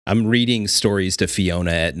I'm reading stories to Fiona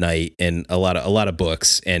at night and a lot of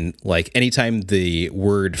books, and like anytime the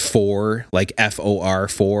word for, like FOR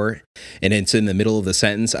for, and it's in the middle of the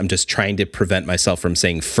sentence, I'm just trying to prevent myself from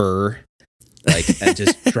saying fur. Like it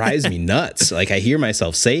just drives me nuts. Like I hear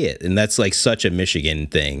myself say it, and that's like such a Michigan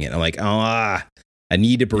thing, and I'm like, I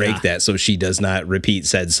need to break that so she does not repeat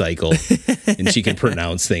said cycle and she can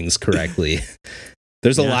pronounce things correctly.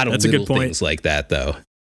 There's a lot of little things like that, though.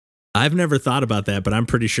 I've never thought about that, but I'm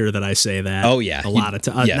pretty sure that I say that. Oh, yeah. A lot of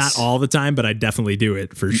times. Yes. Not all the time, but I definitely do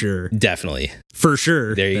it for sure. Definitely. For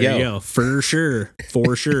sure. There you go. For sure.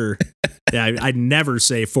 For sure. Yeah, I never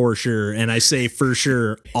say for sure, and I say for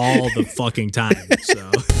sure all the fucking time. So.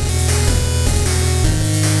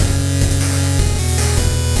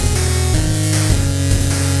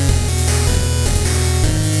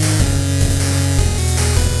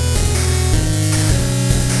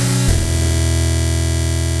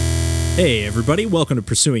 Hey everybody, welcome to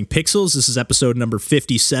Pursuing Pixels. This is episode number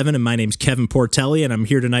 57, and my name's Kevin Portelli, and I'm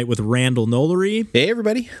here tonight with Randall Nolery. Hey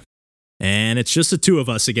everybody. And it's just the two of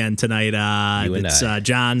us again tonight.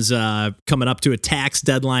 John's coming up to a tax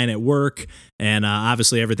deadline at work, and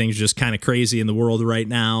obviously everything's just kind of crazy in the world right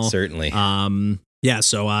now. Certainly.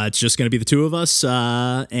 So it's just going to be the two of us,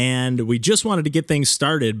 and we just wanted to get things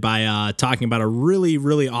started by talking about a really,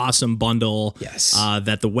 really awesome bundle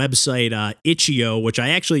that the website Itch.io, which I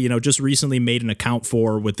actually, just recently made an account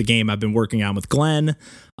for with the game I've been working on with Glenn,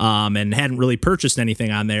 and hadn't really purchased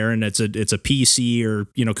anything on there, and it's a PC or,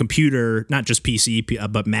 computer, not just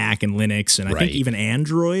PC, but Mac and Linux, and I think even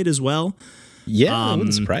Android as well. Yeah, it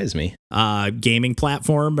wouldn't surprise me. Gaming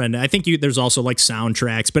platform, and I think there's also like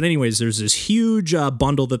soundtracks, but anyways, there's this huge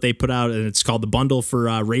bundle that they put out, and it's called the Bundle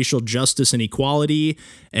for Racial Justice and Equality,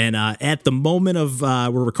 and at the moment of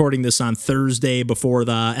we're recording this on Thursday before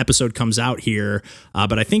the episode comes out here,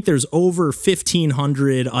 but I think there's over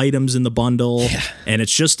 1,500 items in the bundle, and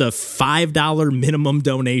it's just a $5 minimum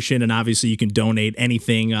donation, and obviously you can donate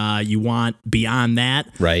anything you want beyond that,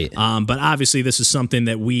 right? But obviously this is something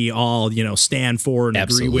that we all stand for and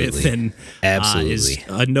agree with, and is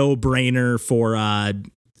a no-brainer for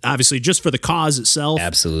obviously just for the cause itself.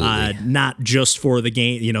 Absolutely. Not just for the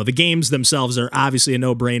game. The games themselves are obviously a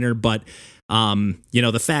no-brainer, but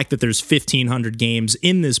the fact that there's 1,500 games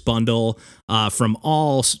in this bundle from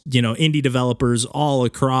all indie developers all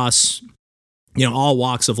across all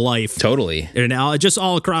walks of life. Totally. And just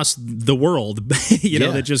all across the world,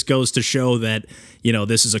 that just goes to show that,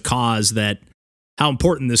 this is a cause that how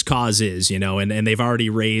important this cause is, and they've already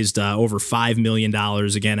raised over $5 million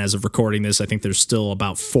again, as of recording this. I think there's still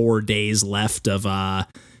about 4 days left of, and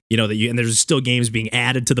there's still games being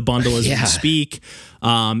added to the bundle as we speak.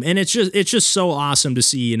 And it's just so awesome to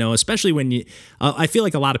see, especially when I feel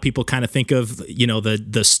like a lot of people kind of think of,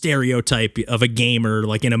 the stereotype of a gamer,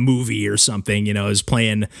 like in a movie or something, is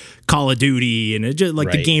playing Call of Duty, and it just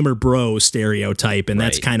like the gamer bro stereotype. And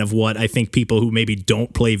that's kind of what I think people who maybe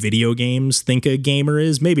don't play video games think a gamer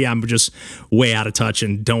is. Maybe I'm just way out of touch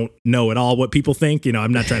and don't know at all what people think.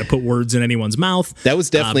 I'm not trying to put words in anyone's mouth. That was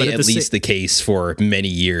definitely at least the case for many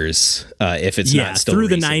years. If it's not still through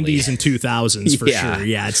recently. The 90s and 2000s for sure.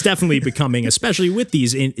 Yeah, it's definitely becoming, especially with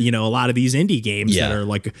these, a lot of these indie games that are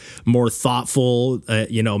like more thoughtful,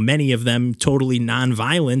 many of them totally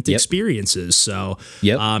non-violent experiences. So,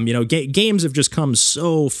 games have just come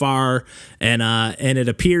so far, and it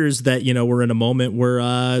appears that, we're in a moment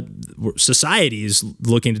where society is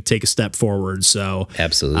looking to take a step forward. So,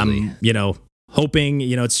 absolutely, hoping,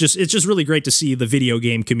 it's just really great to see the video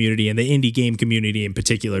game community and the indie game community in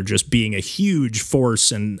particular just being a huge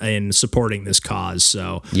force in supporting this cause.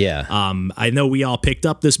 So I know we all picked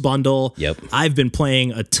up this bundle. I've been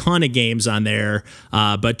playing a ton of games on there,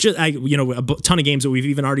 but a ton of games that we've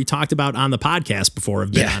even already talked about on the podcast before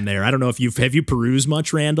have been on there. I don't know if have you perused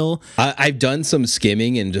much, Randall? I've done some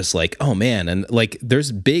skimming and just like, oh man, and like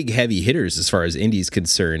there's big heavy hitters as far as indie's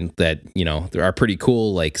concerned that there are pretty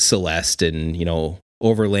cool, like Celeste and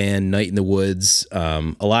Overland, Night in the Woods,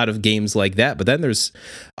 a lot of games like that. But then there's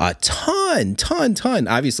a ton,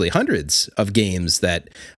 obviously hundreds of games that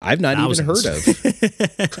I've not even heard of.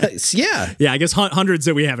 Yeah, I guess hundreds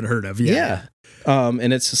that we haven't heard of. Yeah.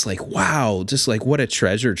 And it's just like, wow, just like what a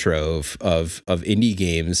treasure trove of indie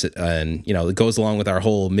games. And, it goes along with our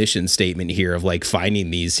whole mission statement here of like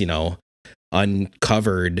finding these,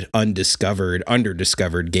 uncovered, undiscovered,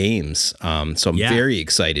 underdiscovered games. So I'm very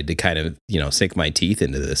excited to kind of, sink my teeth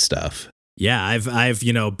into this stuff. Yeah, I've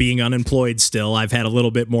being unemployed still, I've had a little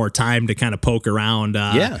bit more time to kind of poke around.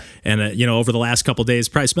 And over the last couple of days,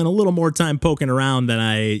 probably spent a little more time poking around than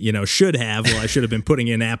I should have. Well, I should have been putting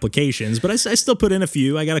in applications, but I still put in a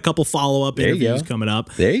few. I got a couple follow up interviews coming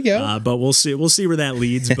up. There you go. But we'll see where that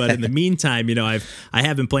leads. But in the meantime, I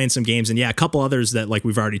have been playing some games, and a couple others that like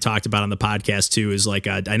we've already talked about on the podcast too is like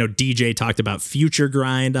I know DJ talked about Future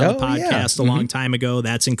Grind on the podcast a long time ago.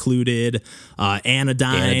 That's included.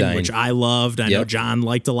 Anodyne, which I loved. I know John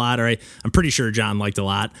liked a lot, or I'm pretty sure John liked a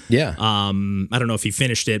lot. Yeah. I don't know if he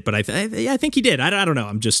finished it, but I think he did. I don't know.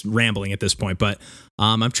 I'm just rambling at this point, but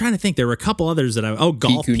I'm trying to think. There were a couple others that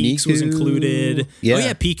Golf Piku Peaks Niku was included. Yeah. Oh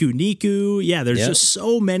yeah, Piku Niku. Yeah, there's just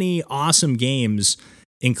so many awesome games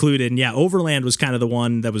included. And Overland was kind of the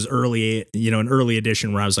one that was early, an early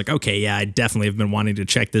edition where I was like, okay, I definitely have been wanting to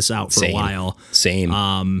check this out for a while. Same.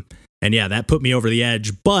 And that put me over the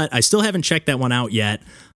edge, but I still haven't checked that one out yet.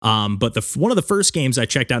 But one of the first games I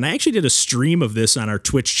checked out, and I actually did a stream of this on our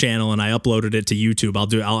Twitch channel, and I uploaded it to YouTube.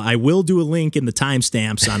 I will do a link in the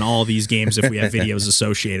timestamps on all these games if we have videos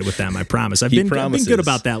associated with them. I promise. I've been good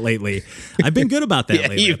about that lately. I put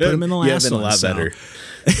them in the last one. A lot better.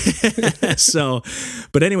 So,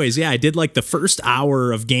 but anyways, I did like the first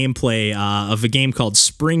hour of gameplay of a game called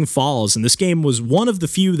Spring Falls, and this game was one of the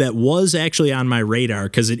few that was actually on my radar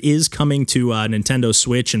because it is coming to Nintendo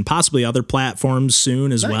Switch and possibly other platforms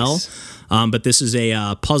soon as well. But this is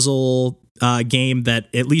a puzzle game that,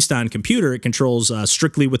 at least on computer, it controls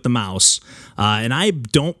strictly with the mouse. And I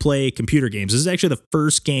don't play computer games. This is actually the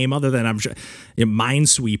first game, other than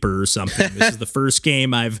Minesweeper or something. This is the first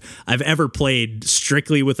game I've ever played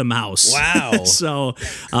strictly with a mouse. Wow. So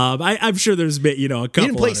I'm sure there's been a couple. You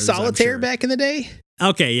didn't play others, Solitaire back in the day?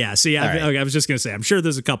 Okay, yeah. See, I was just gonna say, I'm sure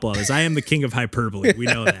there's a couple others. I am the king of hyperbole. We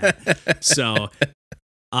know that. So.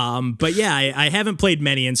 But I haven't played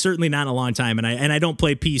many, and certainly not in a long time. And I don't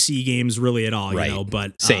play PC games really at all,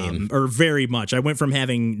 but same or very much. I went from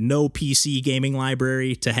having no PC gaming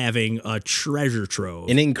library to having a treasure trove,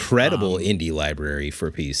 an incredible indie library for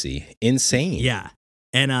PC. Insane. Yeah.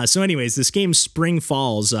 And so anyways, this game Spring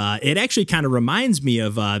Falls, it actually kind of reminds me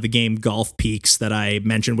of the game Golf Peaks that I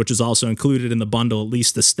mentioned, which is also included in the bundle, at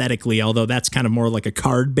least aesthetically, although that's kind of more like a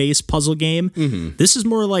card-based puzzle game. Mm-hmm. This is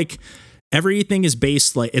more like everything is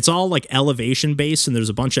based, like it's all like elevation based, and there's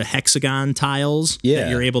a bunch of hexagon tiles that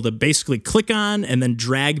you're able to basically click on and then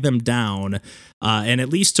drag them down, and at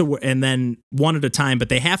least and then one at a time. But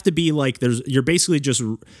they have to be like you're basically just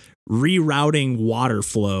rerouting water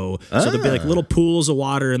flow. So there'll be like little pools of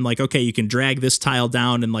water, and like, okay, you can drag this tile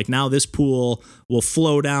down, and like now this pool will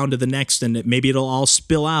flow down to the next, and maybe it'll all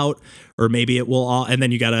spill out, or maybe it will all, and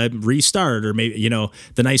then you got to restart, or maybe,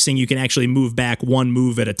 the nice thing, you can actually move back one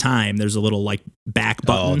move at a time. There's a little like back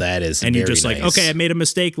button. Oh, that is and very you're just nice. like, okay, I made a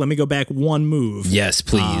mistake. Let me go back one move. Yes,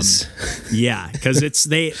 please. Because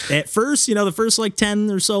at first, the first like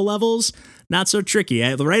 10 or so levels, not so tricky.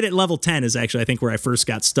 Right at level 10 is actually, I think, where I first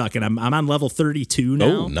got stuck, and I'm on level 32 now.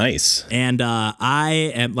 Oh, nice. And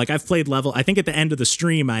I am like, I've played I think at the end of the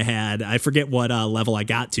stream I forget what level I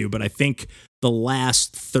got to, but I think the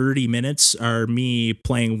last 30 minutes are me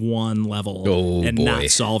playing one level not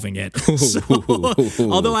solving it. So,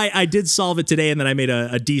 although I did solve it today, and then I made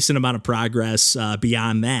a decent amount of progress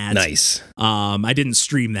beyond that. Nice. I didn't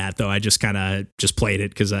stream that though. I just kind of played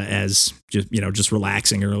it because just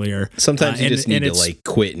relaxing earlier. Sometimes you just need to like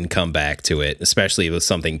quit and come back to it, especially with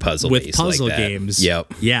something puzzle based like that. Games.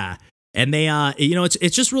 Yep. Yeah. And they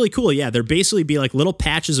it's just really cool. Yeah, they're basically be like little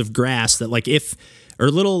patches of grass that like or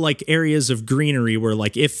little like areas of greenery where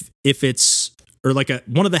like if it's, or like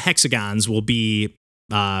one of the hexagons will be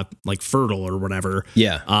like fertile or whatever.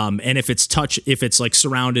 Yeah. And if it's like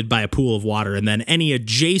surrounded by a pool of water, and then any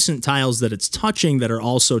adjacent tiles that it's touching that are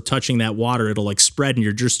also touching that water, it'll like spread, and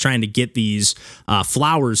you're just trying to get these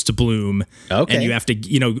flowers to bloom. Okay. And you have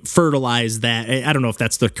to, fertilize that. I don't know if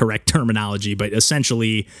that's the correct terminology, but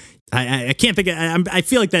essentially, I can't think. I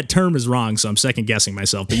feel like that term is wrong, so I'm second guessing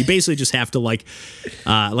myself. But you basically just have to like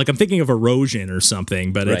I'm thinking of erosion or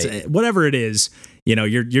something. But it's whatever it is.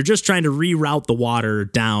 You're just trying to reroute the water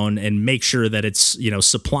down and make sure that it's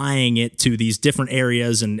supplying it to these different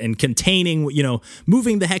areas and containing.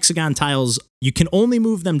 Moving the hexagon tiles. You can only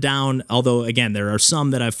move them down. Although again, there are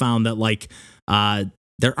some that I've found that like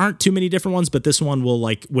there aren't too many different ones, but this one will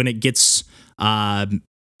like when it gets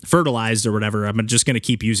fertilized or whatever. I'm just going to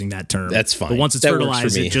keep using that term. That's fine. But once it's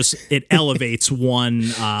fertilized, it elevates one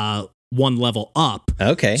level up.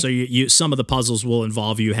 Okay. So you some of the puzzles will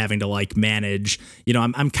involve you having to like manage.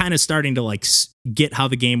 I'm kind of starting to like get how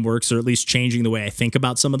the game works, or at least changing the way I think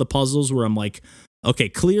about some of the puzzles. Where I'm like, okay,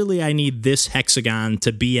 clearly I need this hexagon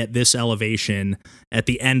to be at this elevation at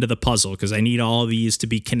the end of the puzzle because I need all these to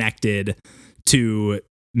be connected to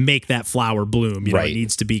make that flower bloom. You know, it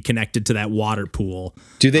needs to be connected to that water pool.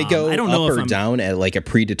 Do they go I don't know up or down at like a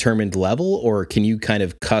predetermined level, or can you kind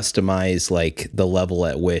of customize like the level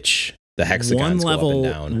at which the hexagons go up and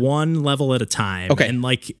down? One level at a time. Okay.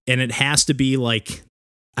 And it has to be like,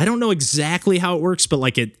 I don't know exactly how it works, but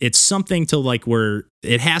like it's something to like where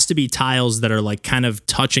it has to be tiles that are like kind of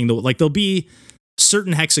touching like there'll be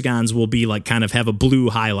certain hexagons will be like kind of have a blue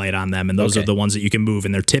highlight on them. And those are the ones that you can move.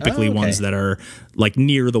 And they're typically ones that are like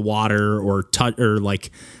near the water or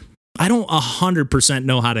like, I don't 100%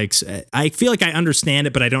 know how to, I feel like I understand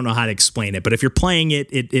it, but I don't know how to explain it. But if you're playing it,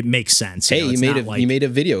 it makes sense. Hey, you made a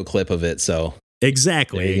video clip of it. So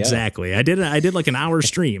exactly. I did like an hour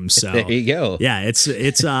stream. So there you go. Yeah, it's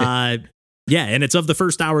yeah, and it's of the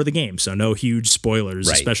first hour of the game, so no huge spoilers,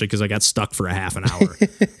 especially because I got stuck for a half an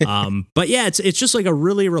hour. But yeah, it's just like a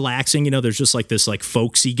really relaxing. You know, there's just like this like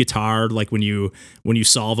folksy guitar, like when you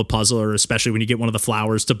solve a puzzle, or especially when you get one of the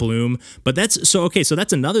flowers to bloom. But that's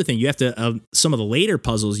another thing. You have to some of the later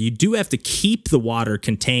puzzles, you do have to keep the water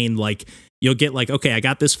contained. Like you'll get like, okay, I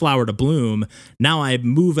got this flower to bloom. Now I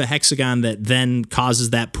move a hexagon that then causes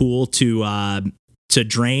that pool to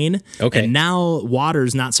drain. Okay. And now water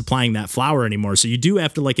is not supplying that flower anymore. So you do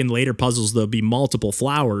have to, like in later puzzles, there'll be multiple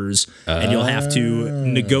flowers and you'll have to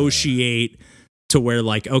negotiate to where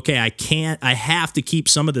like, okay, I have to keep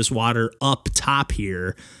some of this water up top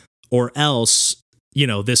here or else, you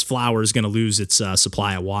know, this flower is going to lose its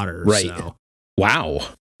supply of water. Right. So, wow.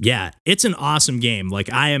 Yeah. It's an awesome game. Like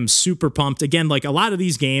I am super pumped. Again, like a lot of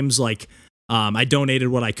these games, like, I donated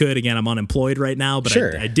what I could. Again, I'm unemployed right now, but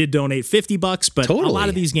I did donate $50. But a lot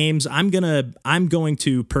of these games, I'm going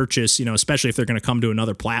to purchase. You know, especially if they're going to come to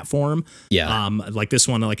another platform. Yeah. Like this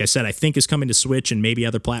one, like I said, I think is coming to Switch and maybe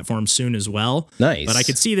other platforms soon as well. Nice. But I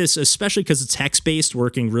could see this, especially because it's hex based,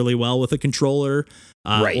 working really well with a controller.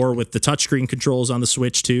 Or with the touchscreen controls on the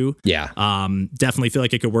Switch too. Yeah. Definitely feel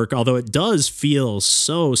like it could work. Although it does feel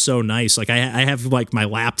so nice. Like I have like my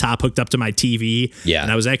laptop hooked up to my TV. Yeah.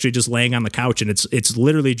 And I was actually just laying on the couch, and it's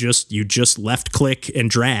literally just you just left click and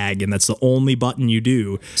drag, and that's the only button you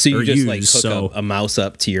do. So you just like hook a mouse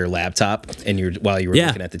up to your laptop, and while you were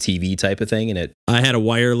looking at the TV type of thing, and it. I had a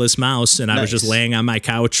wireless mouse, and I was just laying on my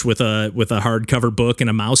couch with a hardcover book and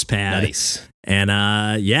a mouse pad. Nice. And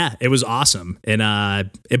it was awesome. And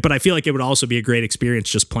but I feel like it would also be a great experience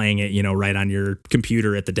just playing it, you know, right on your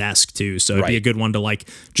computer at the desk too. So it'd be a good one to like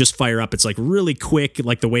just fire up. It's like really quick,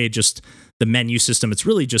 like the way the menu system, it's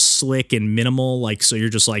really just slick and minimal. Like, so you're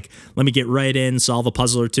just like, let me get right in, solve a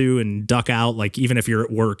puzzle or two and duck out. Like even if you're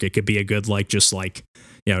at work, it could be a good, like, just like,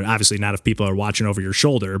 you know, obviously not if people are watching over your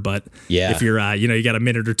shoulder, but if you're, you know, you got a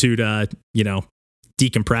minute or two to, you know,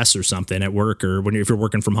 decompress or something at work, or if you're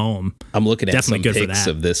working from home. I'm looking at some pics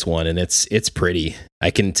of this one, and it's pretty. I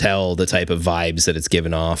can tell the type of vibes that it's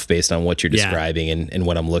giving off based on what you're describing and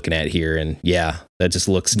what I'm looking at here. And that just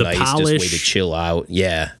looks nice. Just way to chill out.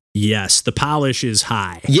 Yeah. Yes, the polish is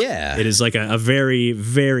high. Yeah. It is like a very,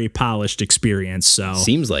 very polished experience. So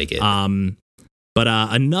seems like it. But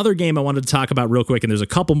another game I wanted to talk about real quick, and there's a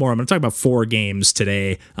couple more. I'm going to talk about 4 games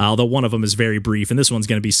today, although one of them is very brief, and this one's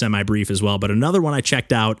going to be semi-brief as well. But another one I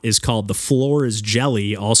checked out is called The Floor is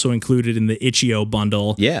Jelly, also included in the Itch.io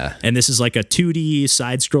bundle. Yeah. And this is like a 2D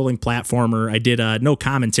side-scrolling platformer. I did no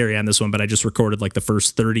commentary on this one, but I just recorded like the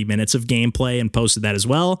first 30 minutes of gameplay and posted that as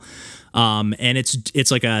well. And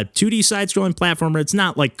it's like a 2D side-scrolling platformer. It's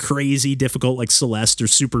not like crazy difficult like Celeste or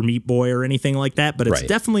Super Meat Boy or anything like that, but it's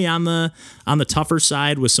definitely on the tougher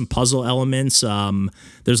side with some puzzle elements.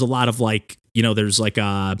 There's a lot of like, you know, there's like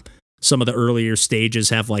some of the earlier stages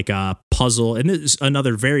have like a puzzle, and this is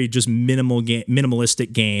another very just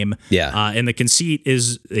minimalistic game. Yeah. And the conceit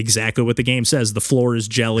is exactly what the game says. The floor is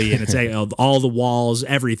jelly, and it's all the walls,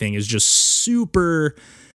 everything is just super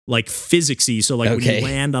like physicsy. So like when you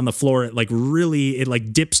land on the floor, it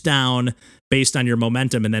like dips down based on your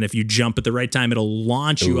momentum, and then if you jump at the right time, it'll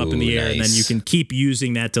launch you up in the air, and then you can keep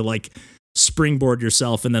using that to like springboard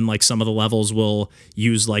yourself. And then like some of the levels will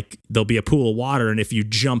use like there'll be a pool of water, and if you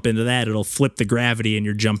jump into that, it'll flip the gravity, and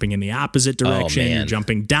you're jumping in the opposite direction. You're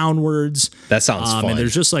jumping downwards. That sounds fun. And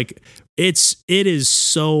there's just like it is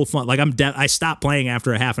so fun. Like I stopped playing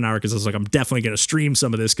after a half an hour because I was like, I'm definitely gonna stream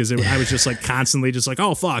some of this, because I was just like constantly just like,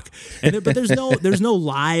 oh fuck. And but there's no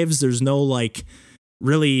lives. There's no like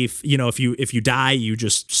really, you know, if you die, you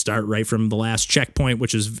just start right from the last checkpoint,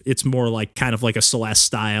 which is, it's more like kind of like a Celeste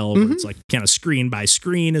style, where it's like kind of screen by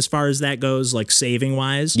screen as far as that goes, like saving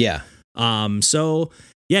wise. Yeah. So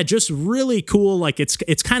yeah, just really cool. Like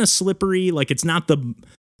it's kind of slippery. Like it's not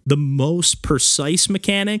the most precise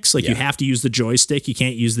mechanics. Like you have to use the joystick. You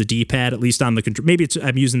can't use the D-pad, at least on the control. Maybe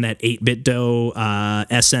I'm using that 8BitDo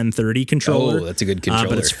SN30 controller. Oh, that's a good controller.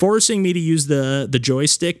 But it's forcing me to use the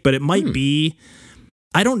joystick, but it might be,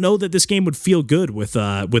 I don't know that this game would feel good with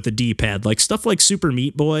a D-pad. Like stuff like Super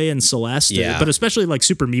Meat Boy and Celeste, but especially like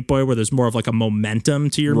Super Meat Boy where there's more of like a momentum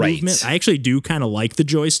to your movement. I actually do kind of like the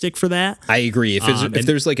joystick for that. I agree. If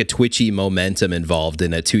there's like a twitchy momentum involved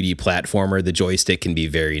in a 2D platformer, the joystick can be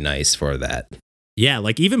very nice for that. Yeah,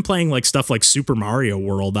 like even playing like stuff like Super Mario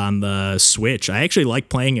World on the Switch, I actually like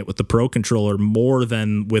playing it with the Pro controller more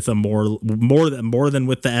than with the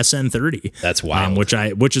SN30. That's wild.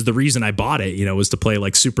 Which is the reason I bought it, was to play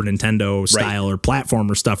like Super Nintendo style or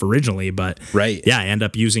platformer stuff originally. But yeah, I end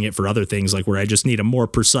up using it for other things, like where I just need a more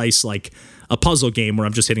precise, like a puzzle game where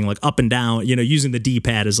I'm just hitting like up and down, using the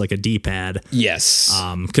D-pad as like a D-pad. Yes.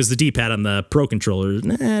 Because the D-pad on the Pro controller,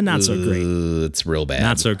 not so great. It's real bad.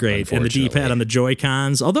 Not so great. And the D-pad on the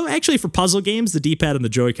Joy-Cons, although actually for puzzle games, the D-pad and the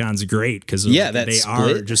Joy-Cons are great because they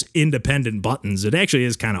are just independent buttons. It actually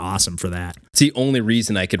is kind of awesome for that. It's the only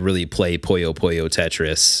reason I could really play Puyo Puyo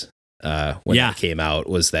Tetris when that came out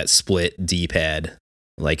was that split D-pad.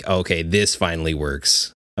 Like, okay, this finally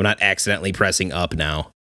works. I'm not accidentally pressing up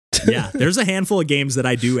now. Yeah, there's a handful of games that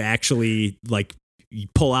I do actually like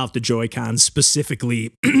pull out the Joy-Cons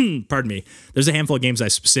specifically. Pardon me. There's a handful of games I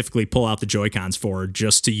specifically pull out the Joy-Cons for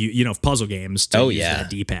just to puzzle games to use that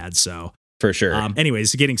D-pad. So for sure.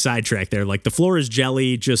 Anyways, getting sidetracked there. Like the Floor is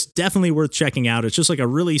Jelly, just definitely worth checking out. It's just like a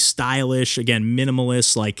really stylish, again,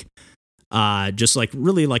 minimalist, like just like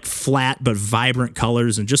really like flat but vibrant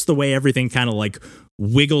colors, and just the way everything kind of like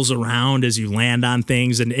wiggles around as you land on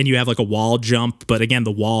things, and you have like a wall jump, but again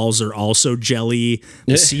the walls are also jelly,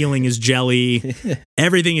 the ceiling is jelly,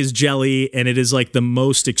 everything is jelly, and it is like the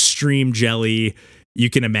most extreme jelly you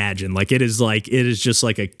can imagine. Like it is just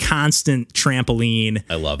like a constant trampoline.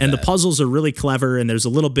 I love and that. The puzzles are really clever, and there's a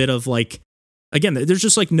little bit of like, again, there's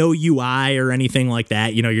just like no UI or anything like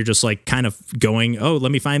that. You're just like kind of going, oh,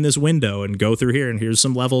 let me find this window and go through here, and here's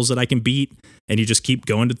some levels that I can beat, and you just keep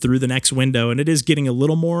going through the next window. And it is getting a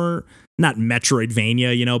little more, not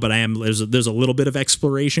Metroidvania, but there's a little bit of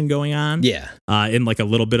exploration going on. Yeah. In like a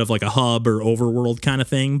little bit of like a hub or overworld kind of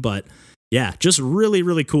thing. But yeah, just really,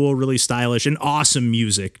 really cool, really stylish, and awesome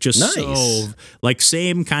music. Just nice. So like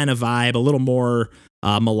same kind of vibe, a little more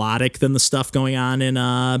melodic than the stuff going on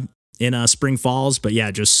in Spring Falls, but yeah,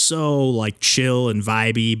 just so like chill and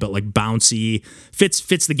vibey, but like bouncy,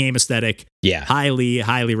 fits the game aesthetic. Yeah,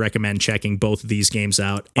 highly recommend checking both of these games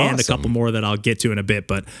out, and a couple more that I'll get to in a bit.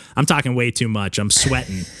 But I'm talking way too much. I'm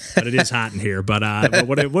sweating, but it is hot in here. But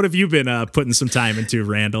what have you been putting some time into,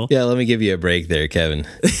 Randall? Yeah, let me give you a break there, Kevin.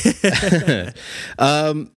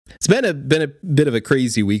 It's been a bit of a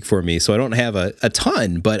crazy week for me, so I don't have a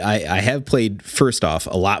ton, but I have played, first off,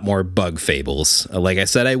 a lot more Bug Fables. Like I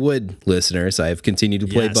said I would, listeners, I have continued to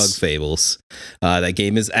play Bug Fables. That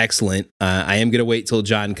game is excellent. I am going to wait till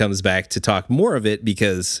John comes back to talk more of it,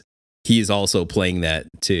 because he is also playing that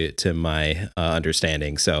to my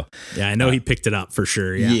understanding. So yeah, I know he picked it up for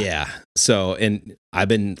sure. Yeah. So, and I've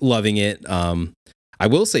been loving it. I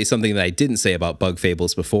will say something that I didn't say about Bug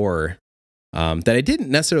Fables before, that I didn't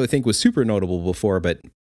necessarily think was super notable before, but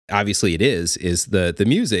obviously it is the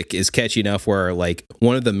music is catchy enough where like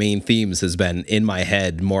one of the main themes has been in my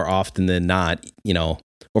head more often than not,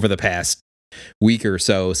 over the past week or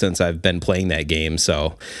so since I've been playing that game.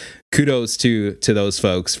 So kudos to those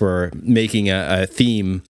folks for making a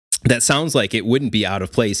theme that sounds like it wouldn't be out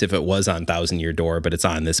of place if it was on Thousand Year Door, but it's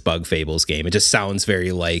on this Bug Fables game. It just sounds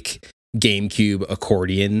very like GameCube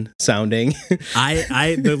accordion sounding.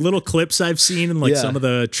 The little clips I've seen in like some of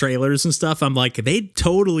the trailers and stuff, I'm like, they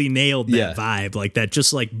totally nailed that vibe, like that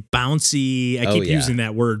just like bouncy, I keep using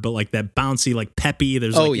that word, but like that bouncy, like peppy,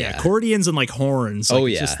 there's accordions and like horns,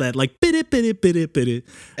 like just that like bit.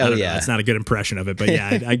 It's not a good impression of it, but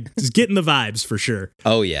yeah, I was getting the vibes for sure.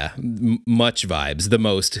 Oh yeah, much vibes, the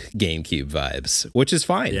most GameCube vibes, which is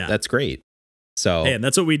fine. That's great. So, and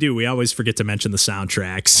that's what we do. We always forget to mention the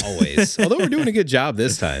soundtracks. Always. Although we're doing a good job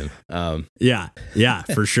this time. Yeah,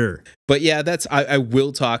 for sure. But yeah, I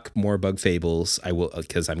will talk more Bug Fables. I will,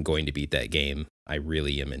 because I'm going to beat that game. I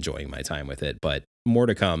really am enjoying my time with it, but more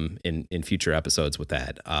to come in future episodes with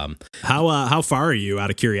that. How far are you, out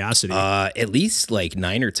of curiosity? At least like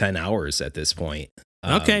 9 or 10 hours at this point.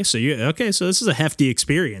 So this is a hefty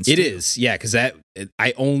experience. It is. Yeah. Cause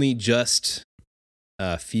I only just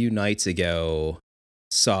a few nights ago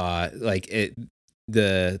saw like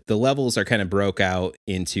the levels are kind of broke out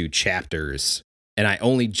into chapters, and I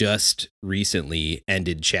only just recently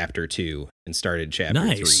ended chapter 2 and started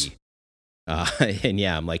chapter 3. And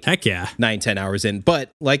yeah, I'm like, heck yeah, 9-10 hours in.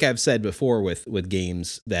 But like I've said before, with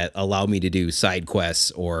games that allow me to do side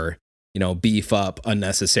quests or, beef up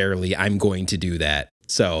unnecessarily, I'm going to do that.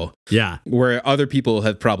 So yeah, where other people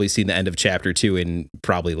have probably seen the end of chapter 2 in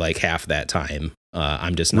probably like half that time,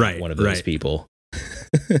 I'm just not one of those people.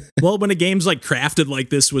 Well, when a game's like crafted like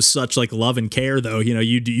this with such like love and care, though,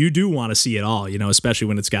 you do want to see it all, especially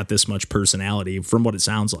when it's got this much personality from what it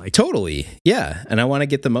sounds like. Totally. Yeah. And I want to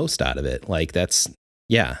get the most out of it. Like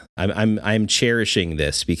I'm cherishing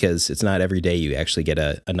this because it's not every day you actually get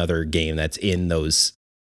another game that's in those,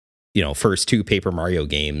 first 2 Paper Mario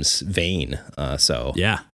games vein. So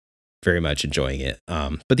yeah, very much enjoying it.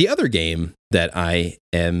 But the other game that I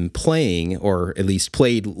am playing, or at least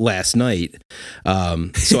played last night,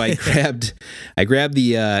 so I grabbed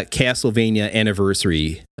the Castlevania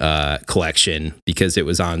Anniversary collection because it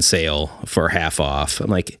was on sale for half off. I'm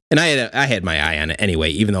like, and I had my eye on it anyway,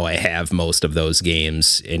 even though I have most of those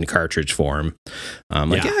games in cartridge form.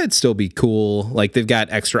 It'd still be cool. Like they've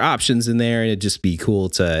got extra options in there, and it'd just be cool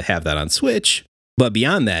to have that on Switch. But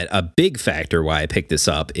beyond that, a big factor why I picked this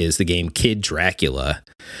up is the game Kid Dracula,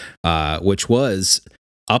 which was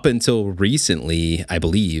up until recently, I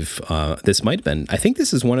believe. This might have been, I think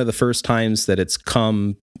this is one of the first times that it's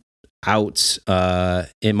come out.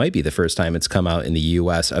 It might be the first time it's come out in the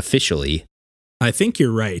US officially. I think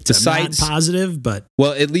you're right. I'm not positive, but...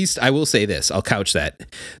 Well, at least I will say this. I'll couch that.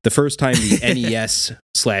 The first time the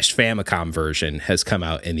NES/Famicom version has come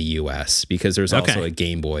out in the US, because there's also a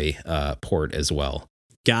Game Boy port as well.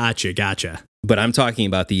 Gotcha. But I'm talking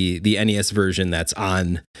about the NES version that's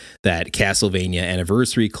on that Castlevania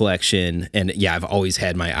Anniversary collection. And yeah, I've always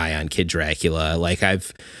had my eye on Kid Dracula. Like I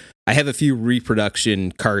have a few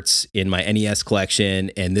reproduction carts in my NES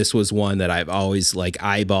collection, and this was one that I've always like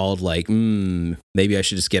eyeballed, like, maybe I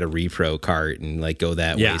should just get a repro cart and like go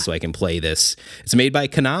that way so I can play this. It's made by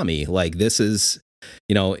Konami. Like this is,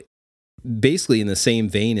 basically in the same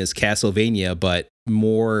vein as Castlevania, but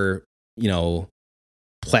more,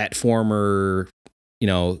 platformer,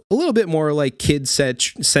 a little bit more like kid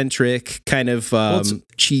centric kind of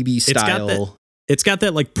chibi style. It's got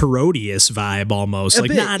that like Parodius vibe almost. A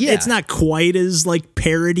bit, It's not quite as like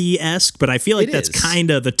parody-esque, but I feel like that's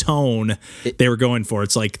kind of the tone they were going for.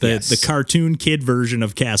 It's like the cartoon kid version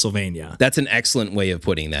of Castlevania. That's an excellent way of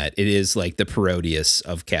putting that. It is like the Parodius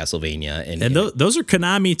of Castlevania. And those are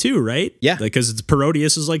Konami too, right? Yeah. Because it's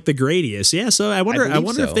Parodius is like the Gradius. Yeah, so I wonder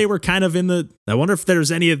if they were kind of I wonder if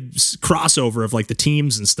there's any crossover of like the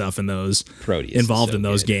teams and stuff in those Parodius involved in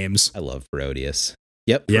those games. I love Parodius.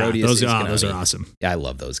 Yep. Yeah, those are awesome. Yeah, I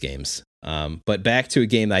love those games. But back to a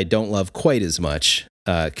game that I don't love quite as much,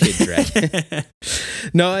 Kid Dracula.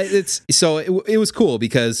 No, it was cool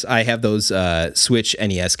because I have those Switch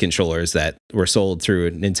NES controllers that were sold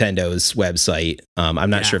through Nintendo's website. I'm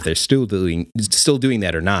not sure if they're still doing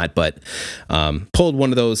that or not, but pulled one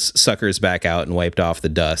of those suckers back out and wiped off the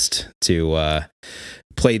dust to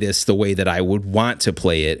play this the way that I would want to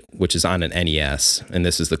play it, which is on an NES, and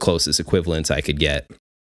this is the closest equivalent I could get.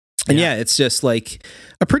 And yeah, it's just like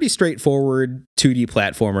a pretty straightforward 2D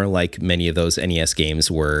platformer, like many of those NES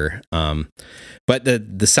games were. But the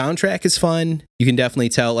soundtrack is fun. You can definitely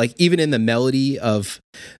tell, like even in the melody of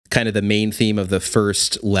kind of the main theme of the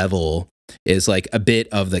first level is like a bit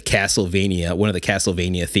of the Castlevania. One of the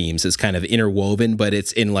Castlevania themes is kind of interwoven, but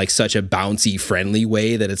it's in like such a bouncy, friendly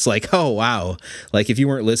way that it's like, oh wow, like if you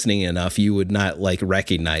weren't listening enough, you would not like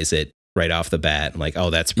recognize it right off the bat. I'm like, oh,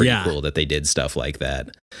 that's pretty cool that they did stuff like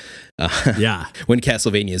that. When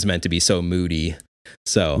Castlevania is meant to be so moody.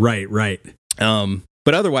 So right.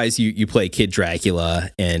 But otherwise, you play Kid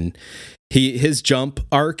Dracula, and his jump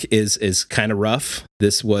arc is kind of rough.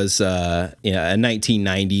 This was a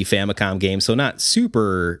 1990 Famicom game, so not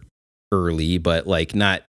super early, but like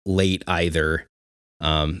not late either.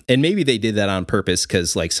 And maybe they did that on purpose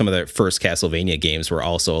because like some of the first Castlevania games were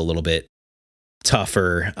also a little bit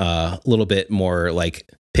tougher, a little bit more like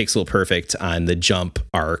pixel perfect on the jump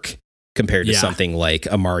arc compared to something like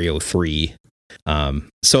a Mario 3.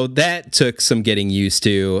 So that took some getting used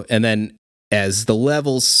to. And then as the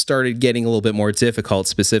levels started getting a little bit more difficult,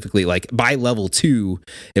 specifically like by level 2,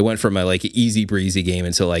 it went from a like easy breezy game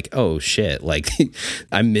into like, oh shit, like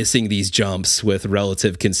I'm missing these jumps with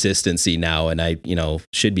relative consistency now. And I,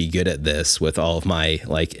 should be good at this with all of my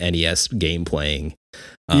like NES game playing.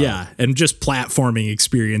 And just platforming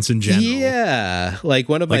experience in general. Yeah, like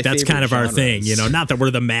one of my that's kind of genres. Our thing, not that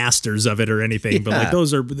we're the masters of it or anything, but like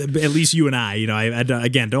those are at least you and I. I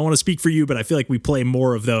again don't want to speak for you, but I feel like we play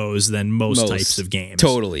more of those than most types of games.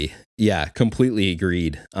 Totally, Yeah, completely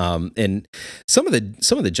agreed. And some of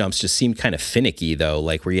the jumps just seemed kind of finicky though,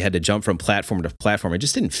 like where you had to jump from platform to platform. It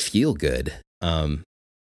just didn't feel good.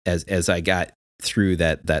 As I got through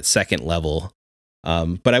that second level.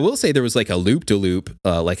 But I will say there was like a loop-de-loop,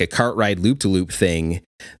 like a cart ride loop-de-loop thing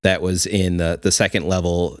that was in the second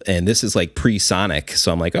level, and this is like pre-Sonic,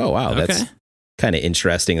 so I'm like, oh wow, that's kind of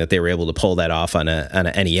interesting that they were able to pull that off on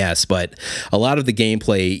a NES. But a lot of the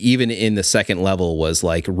gameplay, even in the second level, was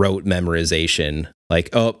like rote memorization. Like,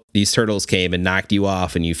 oh, these turtles came and knocked you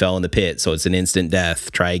off, and you fell in the pit, so it's an instant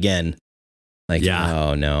death. Try again. Like,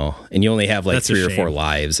 oh no, and you only have like 3 or 4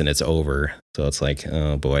 lives, and it's over. So it's like,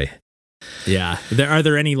 oh boy. Yeah. Are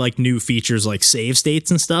there any like new features like save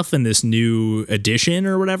states and stuff in this new edition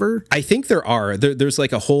or whatever? I think there are. There's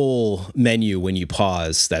like a whole menu when you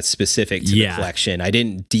pause that's specific to the collection. I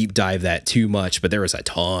didn't deep dive that too much, but there was a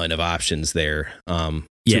ton of options there to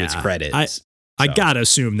its credit. I gotta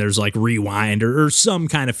assume there's like rewind or some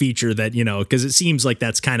kind of feature that, you know, because it seems like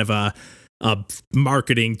that's kind of a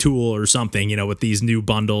marketing tool or something, you know, with these new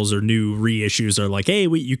bundles or new reissues are like, hey,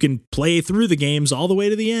 you can play through the games all the way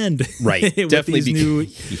to the end. Right. Definitely these new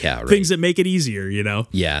things that make it easier, you know?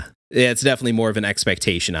 Yeah. It's definitely more of an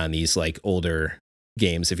expectation on these like older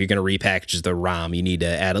games. If you're going to repackage the ROM, you need to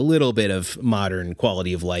add a little bit of modern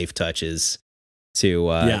quality of life touches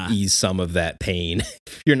to ease some of that pain.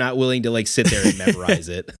 If you're not willing to like sit there and memorize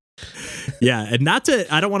it. Yeah, and I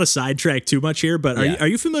don't want to sidetrack too much here, but are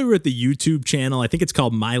you familiar with the YouTube channel? I think it's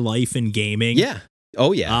called My Life in Gaming. Yeah.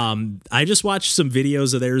 Oh yeah. I just watched some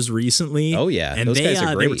videos of theirs recently. Oh yeah. And those guys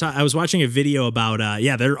are great. I was watching a video about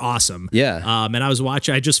they're awesome. Yeah. And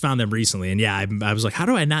I just found them recently, and I was like, how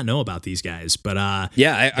do I not know about these guys? But I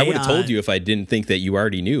would have told you if I didn't think that you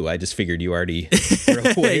already knew. I just figured you already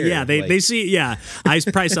were aware. Yeah, they see. Yeah, I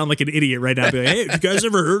probably sound like an idiot right now. Be like, hey, have you guys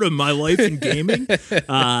ever heard of My Life in Gaming?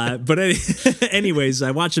 But anyways,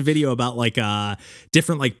 I watched a video about like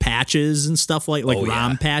different like patches and stuff like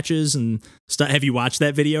ROM patches and stuff. Have you watched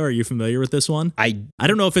that video? Are you familiar with this one? I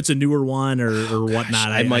don't know if it's a newer one or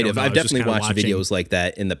whatnot. I might have. I've definitely watched videos like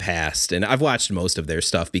that in the past, and I've watched most of their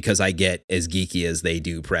stuff because I get as geeky as they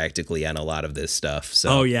do practically on a lot of this stuff. So.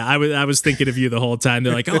 Oh yeah, I was thinking of you the whole time.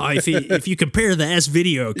 They're like, oh, if you compare the S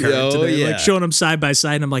video card to like showing them side by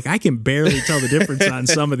side, and I'm like, I can barely tell the difference on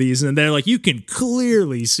some of these, and they're like, you can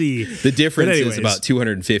clearly see the difference is about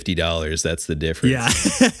 $250. That's the difference. Yeah.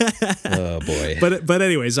 Oh boy. But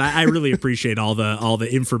anyways, I really appreciate all the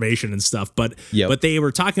information and stuff. But they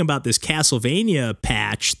were talking about this Castlevania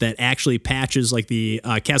patch that actually patches like the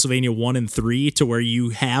Castlevania 1 and 3 to where you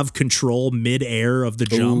have control mid-air of the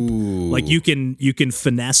jump. Ooh. Like you can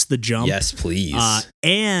finesse the jump. Yes, please.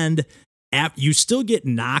 And you still get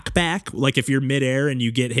knockback, like if you're midair and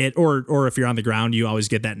you get hit, or if you're on the ground, you always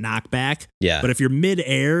get that knockback. Yeah. But if you're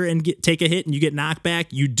midair and take a hit and you get knockback,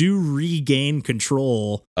 you do regain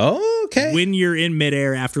control. Oh, okay. When you're in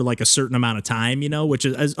midair after like a certain amount of time, you know, which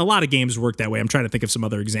is a lot of games work that way. I'm trying to think of some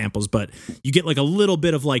other examples, but you get like a little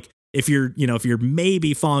bit of like, if you're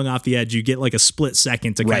maybe falling off the edge, you get like a split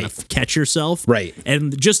second to kind of catch yourself. Right.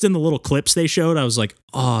 And just in the little clips they showed, I was like,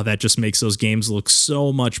 oh, that just makes those games look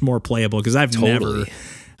so much more playable because I've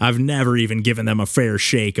never even given them a fair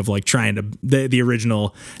shake of like trying to the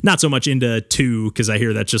original, not so much into 2 because I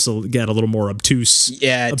hear that's just got a little more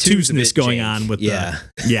obtuseness going on with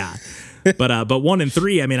But 1 and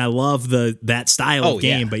 3, I mean, I love that style of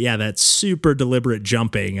game, but that super deliberate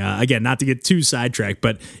jumping. Again, not to get too sidetracked,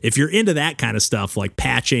 but if you're into that kind of stuff, like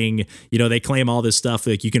patching, you know, they claim all this stuff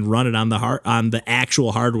like you can run it on the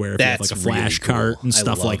actual hardware, if you have like a flash cart and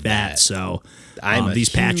stuff like that. So these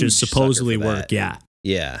patches supposedly work. Yeah.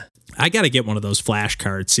 Yeah. I got to get one of those flash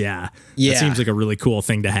carts. Yeah. That seems like a really cool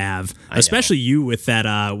thing to have, especially you with that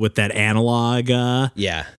analog.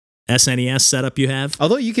 SNES setup you have.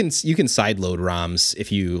 Although you can sideload ROMs if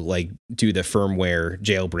you like do the firmware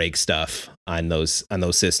jailbreak stuff on those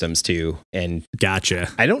systems too. And gotcha.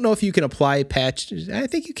 I don't know if you can apply patch. I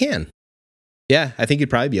think you can. Yeah, I think you'd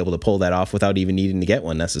probably be able to pull that off without even needing to get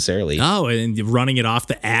one necessarily. Oh, and running it off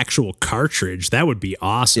the actual cartridge. That would be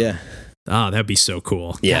awesome. Yeah. Oh, that'd be so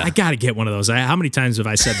cool. Yeah. I got to get one of those. How many times have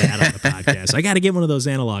I said that on the podcast? I got to get one of those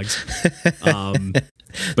analogs.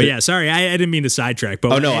 But yeah, sorry, I didn't mean to sidetrack.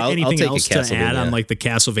 But anything I'll else to add on like the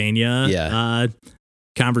Castlevania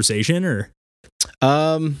conversation or?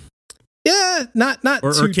 Yeah, not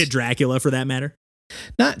or Kid Dracula for that matter.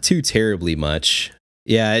 Not too terribly much.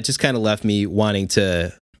 Yeah, it just kind of left me wanting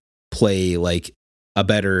to play like a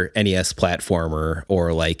better NES platformer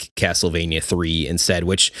or like Castlevania 3 instead,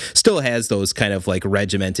 which still has those kind of like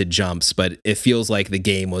regimented jumps, but it feels like the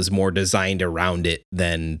game was more designed around it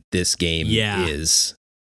than this game is.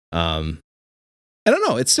 I don't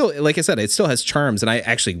know. It's still, like I said, it still has charms, and I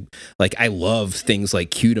actually I love things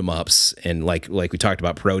like cute 'em ups and like we talked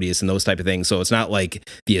about Proteus and those type of things. So it's not like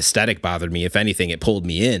the aesthetic bothered me. If anything, it pulled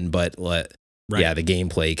me in, but yeah, the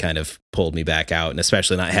gameplay kind of pulled me back out, and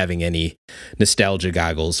especially not having any nostalgia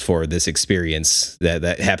goggles for this experience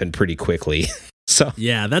that happened pretty quickly. So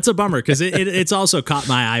yeah, that's a bummer because it's also caught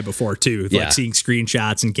my eye before too, like seeing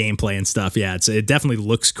screenshots and gameplay and stuff. Yeah, it definitely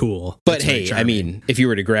looks cool. But hey, I mean, if you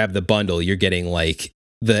were to grab the bundle, you're getting like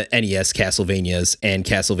the NES Castlevanias and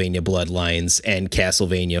Castlevania Bloodlines and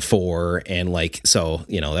Castlevania 4 and so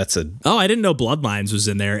that's a... Oh, I didn't know Bloodlines was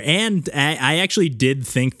in there, and I actually did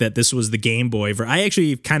think that this was the Game Boy. I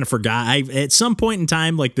actually kind of forgot. At some point in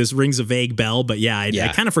time, this rings a vague bell, but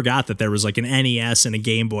I kind of forgot that there was an NES and a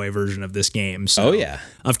Game Boy version of this game. So,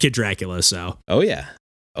 of Kid Dracula. So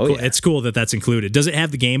cool. It's cool that that's included. Does it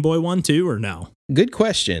have the Game Boy one too, or no? Good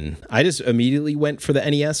question. I just immediately went for the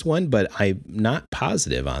NES one, but I'm not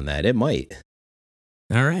positive on that. It might.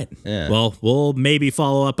 All right. Yeah. Well, we'll maybe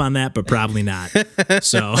follow up on that, but probably not.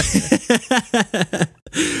 So,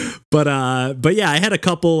 but yeah, I had a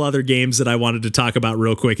couple other games that I wanted to talk about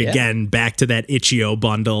real quick. Again, back to that Itch.io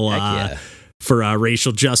bundle. For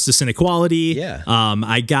racial justice and equality. Yeah.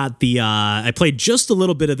 I got I played just a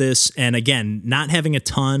little bit of this, and again, not having a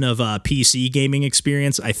ton of PC gaming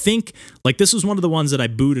experience. I think this was one of the ones that I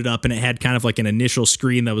booted up, and it had kind of an initial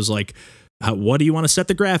screen that was what do you want to set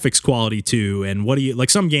the graphics quality to? And what do you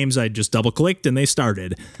some games I just double clicked and they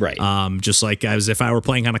started. Right. Just as if I were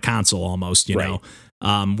playing on a console almost, you know,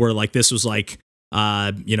 where this was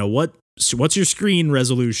what's your screen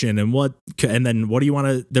resolution and then what do you want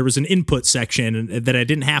to, there was an input section that I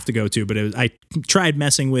didn't have to go to, but I tried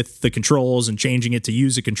messing with the controls and changing it to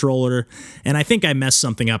use a controller, and I think I messed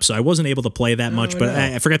something up, so I wasn't able to play that much, but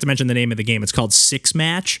I forgot to mention the name of the game. It's called Six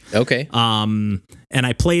Match. Okay. And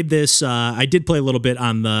I played this, I did play a little bit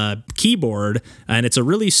on the keyboard, and it's a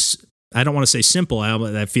really, I don't want to say simple.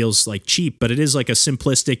 That feels cheap, but it is a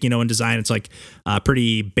simplistic, in design. It's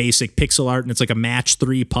pretty basic pixel art, and it's a match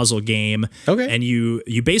 3 puzzle game. Okay. And you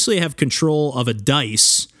basically have control of a die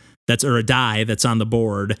that's on the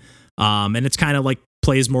board. And it's kind of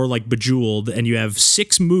plays more like Bejeweled, and you have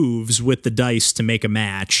 6 moves with the dice to make a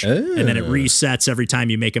match. Oh. And then it resets every time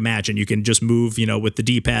you make a match, and you can just move, with the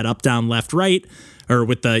D-pad up, down, left, right, or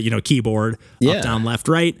with the, keyboard up, down, left,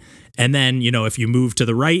 right. And then, if you move to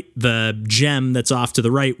the right, the gem that's off to the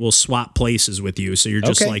right will swap places with you. So you're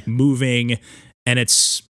just moving, and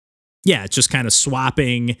it's just kind of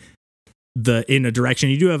swapping in a direction.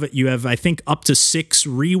 You have, I think, up to 6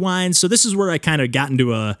 rewinds. So this is where I kind of got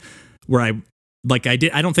into where I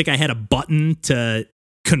don't think I had a button to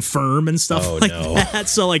confirm and stuff that.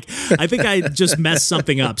 So I think I just messed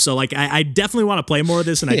something up. So I definitely want to play more of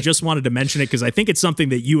this, and I just wanted to mention it because I think it's something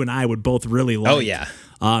that you and I would both really like. Oh yeah.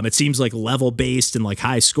 It seems level based and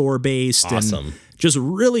high score based. Awesome. And just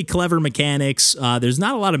really clever mechanics. There's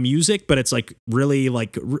not a lot of music, but it's really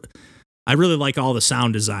I really like all the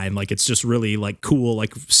sound design. It's just really cool,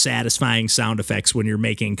 satisfying sound effects when you're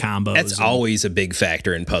making combos. That's always a big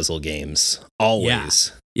factor in puzzle games.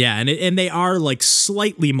 Always. Yeah, and they are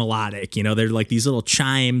slightly melodic, they're these little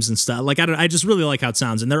chimes and stuff. I just really like how it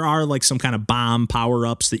sounds, and there are some kind of bomb power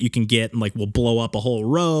ups that you can get and will blow up a whole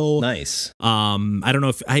row. Nice. I don't know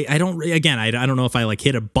if I don't know if I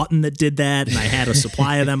hit a button that did that and I had a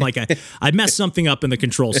supply of them. I messed something up in the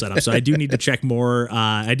control setup, so I do need to check more.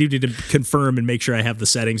 I do need to confirm and make sure I have the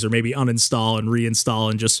settings, or maybe uninstall and reinstall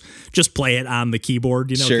and just play it on the keyboard.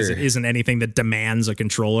 Because it isn't anything that demands a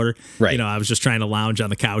controller. Right. I was just trying to lounge on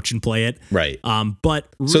the couch and play it. Right. But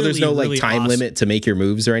really, so there's no really time limit to make your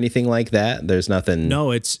moves or anything like that. There's nothing.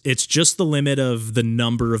 No, it's just the limit of the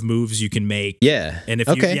number of moves you can make. Yeah. And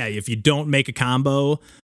if you don't make a combo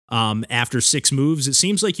after 6 moves, it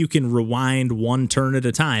seems like you can rewind 1 turn at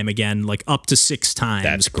a time. Again, up to 6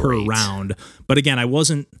 times per round. But again,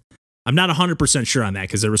 I'm not 100% sure on that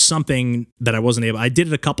because there was something that I wasn't able. I did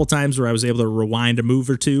it a couple times where I was able to rewind a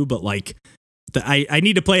move or two, but I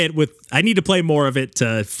need to play it I need to play more of it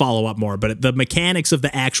to follow up more, but the mechanics of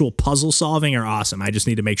the actual puzzle solving are awesome. I just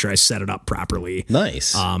need to make sure I set it up properly.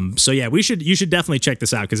 Nice. So yeah, you should definitely check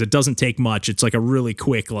this out because it doesn't take much. It's a really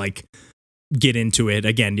quick get into it.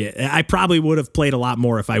 Again, I probably would have played a lot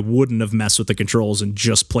more if I wouldn't have messed with the controls and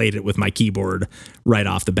just played it with my keyboard right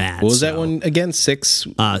off the bat. What was that one again? 6?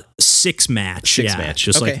 Six match. 6 match.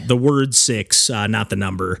 Just the word 6, not the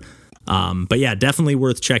number. But yeah, definitely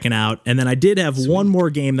worth checking out. And then I did have one more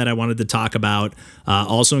game that I wanted to talk about,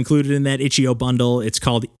 also included in that itch.io bundle. It's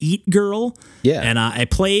called Eat Girl. Yeah. And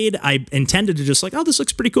I intended to just like, oh, this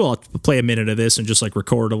looks pretty cool. I'll play a minute of this and just like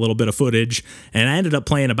record a little bit of footage. And I ended up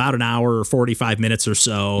playing about an hour or 45 minutes or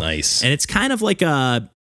so. Nice. And it's kind of like a,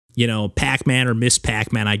 Pac-Man or Miss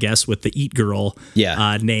Pac-Man, I guess, with the Eat Girl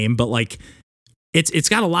name. But like, it's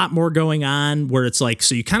got a lot more going on where it's like,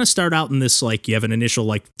 so you kind of start out in this, like, you have an initial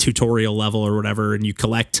like tutorial level or whatever, and you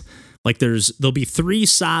collect, like, there'll be three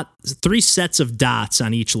sets of dots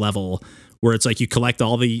on each level, where it's like you collect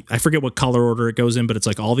all the, I forget what color order it goes in, but it's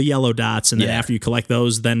like all the yellow dots. And then after you collect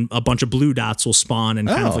those, then a bunch of blue dots will spawn in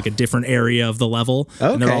kind of like a different area of the level.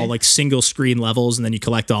 Okay. And they're all like single screen levels. And then you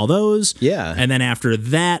collect all those. Yeah. And then after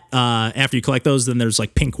that, after you collect those, then there's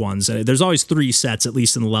like pink ones. And there's always 3 sets, at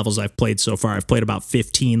least in the levels I've played so far. I've played about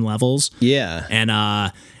 15 levels. Yeah.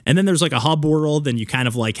 And then there's like a hub world, and you kind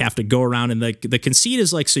of like have to go around, and the conceit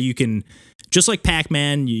is like, so you can, just like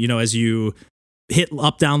Pac-Man, as you hit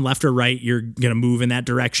up, down, left, or right, you're gonna move in that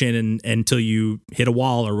direction and until you hit a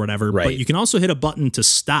wall or whatever. Right. But you can also hit a button to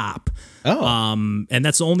stop. And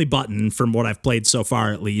that's the only button from what I've played so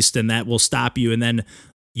far, at least, and that will stop you. And then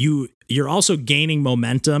you're also gaining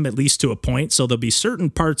momentum, at least to a point. So there'll be certain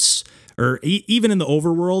parts, or even in the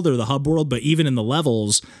overworld or the hub world, but even in the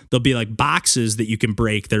levels, there'll be like boxes that you can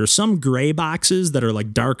break. There are some gray boxes that are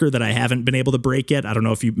like darker that I haven't been able to break yet. I don't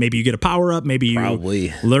know if maybe you get a power up, maybe you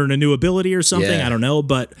learn a new ability or something. Yeah. I don't know,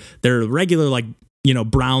 but they're regular, like,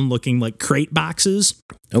 brown looking like crate boxes.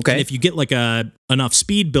 Okay. And if you get like enough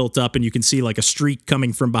speed built up, and you can see like a streak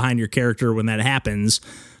coming from behind your character when that happens,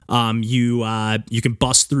 you can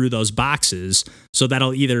bust through those boxes. So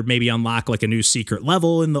that'll either maybe unlock like a new secret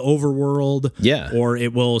level in the overworld. Yeah. Or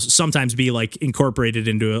it will sometimes be like incorporated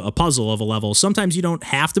into a puzzle of a level. Sometimes you don't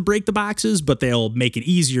have to break the boxes, but they'll make it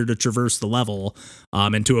easier to traverse the level.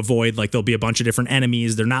 And to avoid, like, there'll be a bunch of different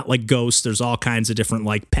enemies. They're not like ghosts. There's all kinds of different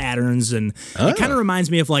like patterns. And it kind of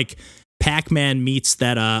reminds me of like Pac-Man meets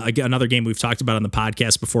that another game we've talked about on the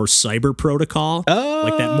podcast before, Cyber Protocol.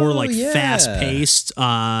 Like that more like fast-paced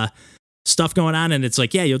stuff going on. And it's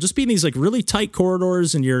like, you'll just be in these like really tight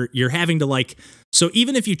corridors, and you're having to like, so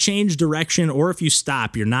even if you change direction or if you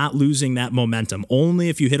stop, you're not losing that momentum, only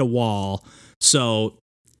if you hit a wall. So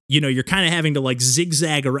you're kind of having to like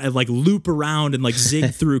zigzag, like loop around and like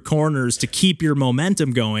zig through corners to keep your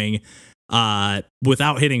momentum going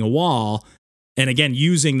without hitting a wall. And again,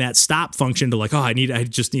 using that stop function to like, I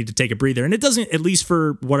just need to take a breather. And it doesn't, at least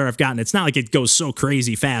for what I've gotten, it's not like it goes so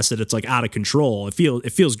crazy fast that it's like out of control. It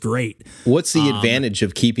feels great. What's the advantage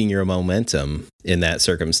of keeping your momentum in that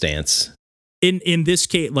circumstance? In this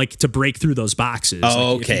case, like to break through those boxes.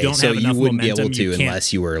 Oh, like, okay. If you don't have enough wouldn't momentum, be able to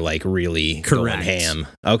unless you were like really going ham.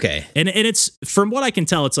 Okay. And it's, from what I can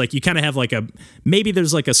tell, it's like you kind of have like maybe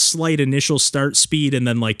there's like a slight initial start speed, and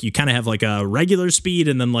then like you kind of have like a regular speed,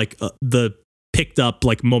 and then like the picked up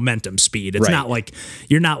like momentum speed. It's not like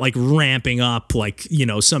you're not like ramping up like,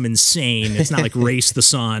 some insane, it's not like Race the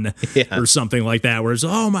Sun or something like that, where it's,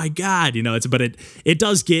 oh my God, but it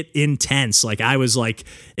does get intense. Like I was like,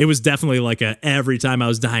 it was definitely like every time I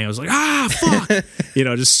was dying, I was like, fuck,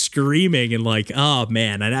 just screaming and like, oh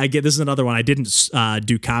man. And this is another one. I didn't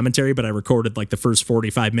do commentary, but I recorded like the first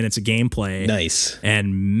 45 minutes of gameplay. Nice.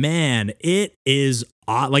 And man, it is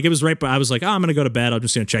like, it was right, but I was like, I'm gonna go to bed, I'm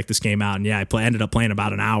just gonna check this game out. And I ended up playing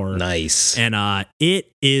about an hour. Nice. And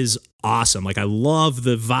it is awesome. Like I love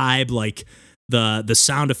the vibe, like the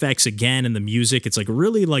sound effects again, and the music. It's like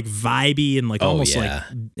really like vibey and like almost like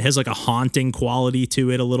has like a haunting quality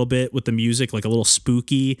to it a little bit with the music, like a little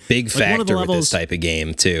spooky. Big like factor with this type of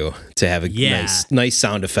game too, to have a nice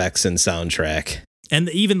sound effects and soundtrack. And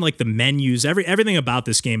even like the menus, everything about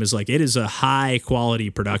this game is like, it is a high quality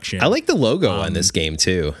production. I like the logo on this game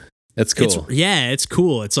too. That's cool. It's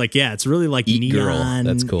cool. It's like, it's really like neon-ish.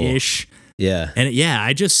 That's cool. Yeah. And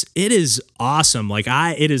it is awesome. Like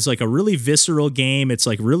it is like a really visceral game. It's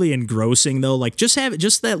like really engrossing though. Like just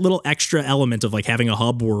that little extra element of like having a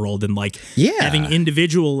hub world and like having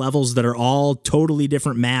individual levels that are all totally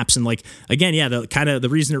different maps. And like, again, the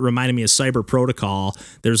reason it reminded me of Cyber Protocol,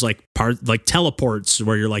 there's like like teleports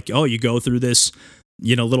where you're like, you go through this,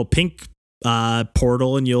 little pink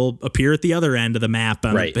portal and you'll appear at the other end of the map.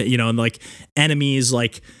 Right. And like enemies,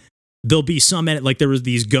 like, there'll be some, like there was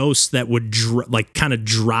these ghosts that would kind of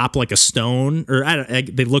drop like a stone, or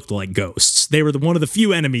they looked like ghosts. They were one of the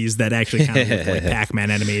few enemies that actually kind of looked like Pac-Man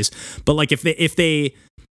enemies. But like if they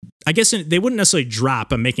I guess they wouldn't necessarily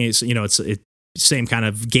drop. I'm making it, same kind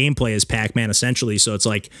of gameplay as Pac-Man essentially. So it's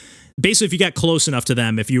like basically if you got close enough to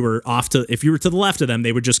them, if you were to the left of them,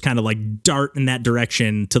 they would just kind of like dart in that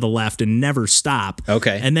direction to the left and never stop.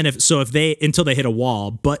 Okay. And then until they hit a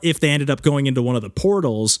wall, but if they ended up going into one of the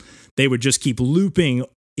portals, they would just keep looping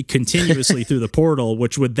continuously through the portal,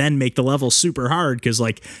 which would then make the level super hard because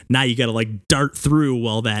like now you got to like dart through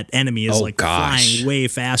while that enemy is flying way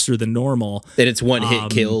faster than normal. And it's one hit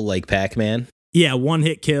kill like Pac-Man. Yeah, one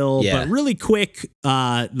hit kill, but really quick.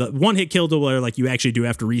 The one hit kill to where like you actually do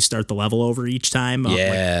have to restart the level over each time,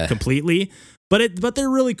 like, completely. But they're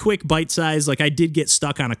really quick, bite size. Like I did get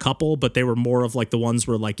stuck on a couple, but they were more of like the ones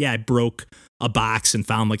where like I broke a box and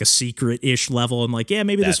found like a secret-ish level, and like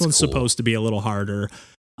maybe this one's supposed to be a little harder.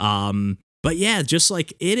 But yeah, just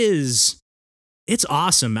like it's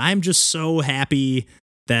awesome. I'm just so happy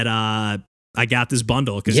that I got this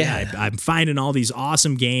bundle because I'm finding all these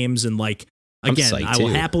awesome games and like. Again, I will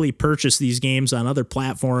happily purchase these games on other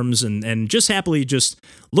platforms and just happily just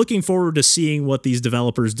looking forward to seeing what these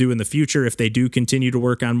developers do in the future if they do continue to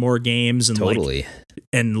work on more games and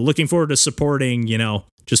and looking forward to supporting,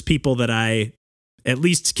 just people that I at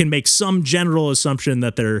least can make some general assumption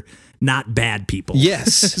that they're not bad people.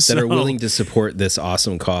 Yes, that are willing to support this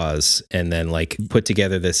awesome cause and then like put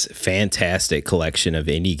together this fantastic collection of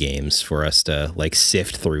indie games for us to like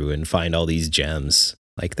sift through and find all these gems.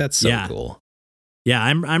 Like that's so cool. Yeah,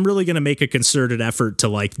 I'm really going to make a concerted effort to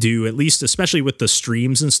like do at least, especially with the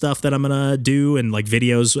streams and stuff that I'm going to do and like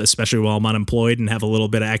videos, especially while I'm unemployed and have a little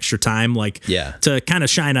bit of extra time, like to kind of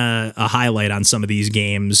shine a highlight on some of these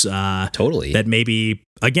games. That maybe,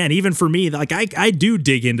 again, even for me, like I do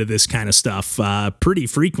dig into this kind of stuff pretty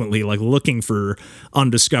frequently, like looking for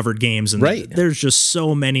undiscovered games. And there's just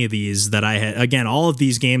so many of these that I had, again, all of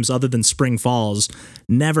these games other than Spring Falls,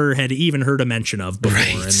 never had even heard a mention of before.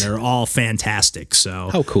 And they're all fantastic. So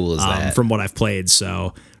how cool is that? From what I've played.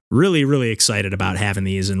 So really, really excited about having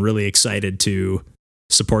these and really excited to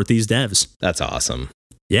support these devs. That's awesome.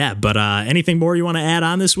 Yeah, but anything more you want to add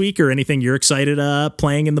on this week or anything you're excited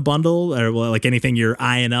playing in the bundle or like anything you're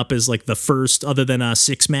eyeing up as like the first other than a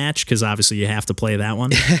 6 match? Because obviously you have to play that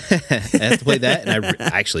one. I have to play that. And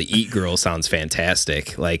actually Eat Girl sounds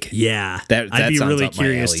fantastic. Like, that I'd be really up my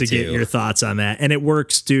curious alley to get too. your thoughts on that. And it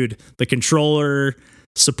works, dude. The controller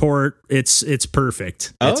support, it's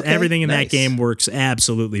perfect. Everything in that game works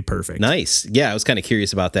absolutely perfect. Nice. Yeah, I was kind of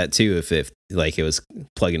curious about that too, if like it was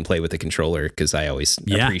plug and play with the controller, because I always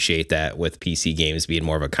appreciate that with PC games being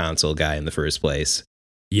more of a console guy in the first place.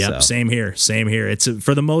 Yep, same here. It's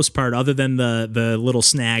for the most part, other than the little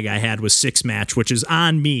snag I had with 6 match, which is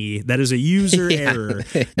on me. That is a user error,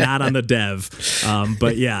 not on the dev.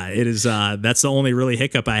 But yeah, it is. That's the only really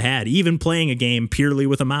hiccup I had. Even playing a game purely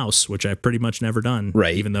with a mouse, which I've pretty much never done.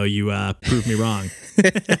 Right. Even though you proved me wrong.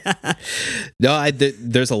 No,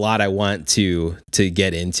 there's a lot I want to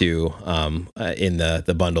get into in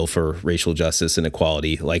the bundle for racial justice and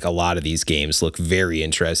equality. Like a lot of these games look very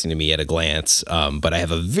interesting to me at a glance, but I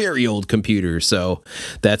have a very old computer, so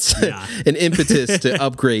that's an impetus to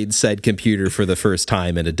upgrade said computer for the first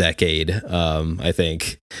time in a decade. I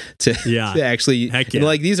think to actually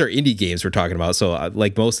like these are indie games we're talking about, so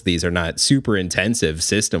like most of these are not super intensive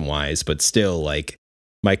system wise, but still like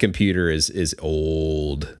my computer is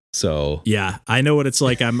old. So yeah, I know what it's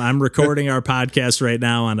like. I'm recording our podcast right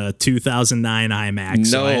now on a 2009 iMac.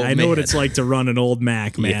 So I know what it's like to run an old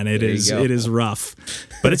Mac, man. It is rough,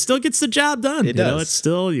 but it still gets the job done. It does. It's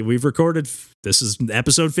still, we've recorded. This is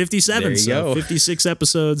episode 57, so 56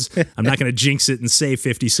 episodes. I'm not going to jinx it and say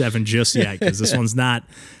 57 just yet because this one's not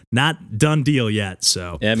done deal yet.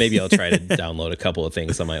 So yeah, maybe I'll try to download a couple of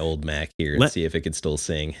things on my old Mac here and see if it can still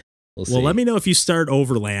sing. Well, let me know if you start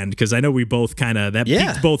Overland, because I know we both kind of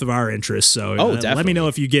piqued both of our interests. So let me know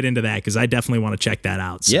if you get into that, because I definitely want to check that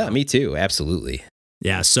out. So. Yeah, me too. Absolutely.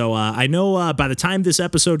 Yeah, so I know by the time this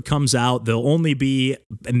episode comes out, there'll only be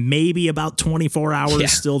maybe about 24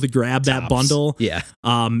 hours still to grab that bundle. Yeah.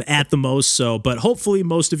 At the most. So, but hopefully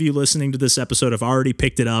most of you listening to this episode have already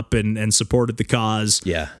picked it up and supported the cause.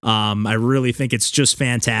 Yeah. I really think it's just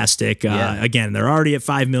fantastic. Again, they're already at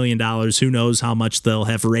 $5 million. Who knows how much they'll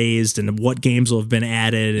have raised and what games will have been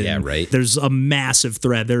added. And there's a massive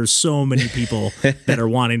thread. There's so many people that are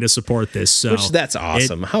wanting to support this. So that's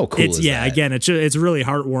awesome. How cool is that? Yeah, again, it's really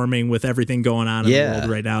heartwarming with everything going on in the world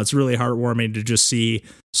right now. It's really heartwarming to just see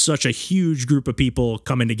such a huge group of people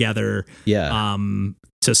coming together to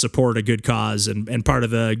support a good cause and part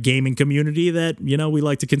of the gaming community that, we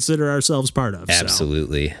like to consider ourselves part of.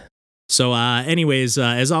 Absolutely. So anyways,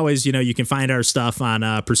 as always, you can find our stuff on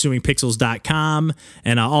pursuingpixels.com,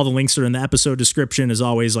 and all the links are in the episode description, as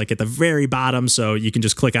always, like at the very bottom. So you can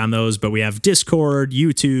just click on those. But we have Discord,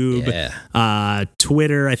 YouTube,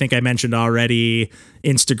 Twitter, I think I mentioned already,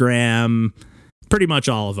 Instagram, pretty much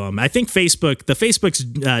all of them. I think Facebook's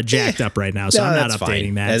jacked up right now, so I'm not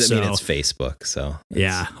updating that. I mean, it's Facebook, so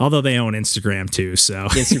yeah. Although they own Instagram too, so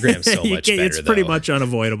Instagram's so much better. It's pretty much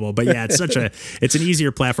unavoidable, but yeah, it's it's an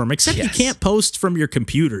easier platform. Except you can't post from your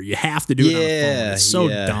computer; you have to do it on the phone. It's so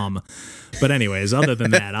dumb. But anyways, other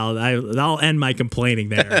than that, I'll end my complaining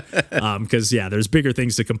there, because there's bigger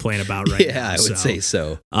things to complain about right now. Yeah, I would say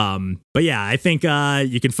so. But yeah, I think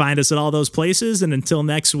you can find us at all those places, and until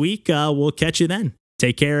next week, we'll catch you then.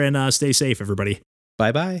 Take care and stay safe, everybody.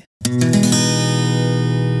 Bye-bye.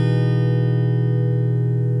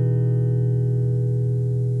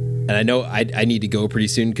 And I know I need to go pretty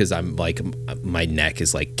soon because I'm like, my neck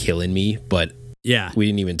is like killing me, but yeah, we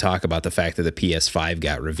didn't even talk about the fact that the PS5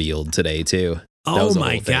 got revealed today too. Oh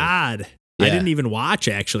my God. Yeah. I didn't even watch,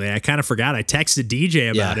 actually. I kind of forgot. I texted DJ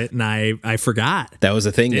about it, and I forgot. That was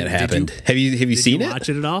a thing that happened. Have you seen it? Watch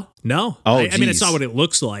it at all? No. Oh, I mean, I saw what it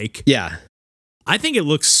looks like. Yeah. I think it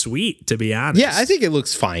looks sweet, to be honest. Yeah, I think it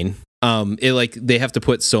looks fine. They have to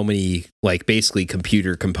put so many like basically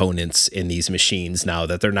computer components in these machines now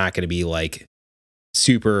that they're not going to be like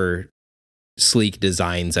super sleek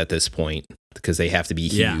designs at this point because they have to be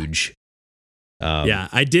huge.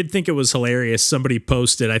 I did think it was hilarious. Somebody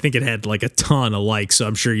posted, I think it had like a ton of likes, so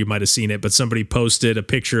I'm sure you might have seen it, but somebody posted a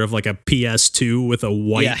picture of like a PS2 with a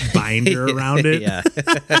white binder around it. Yeah.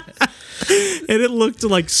 And it looked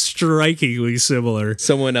like strikingly similar.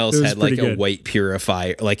 Someone else had like a white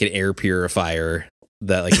purifier, like an air purifier,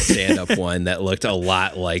 that like a stand-up one that looked a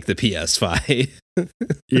lot like the PS5.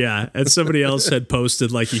 Yeah, and somebody else had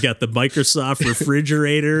posted like, you got the Microsoft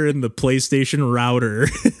refrigerator and the PlayStation router.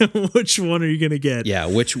 Which one are you gonna get? Yeah,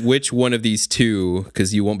 which one of these two?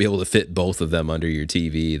 Because you won't be able to fit both of them under your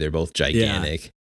TV. They're both gigantic.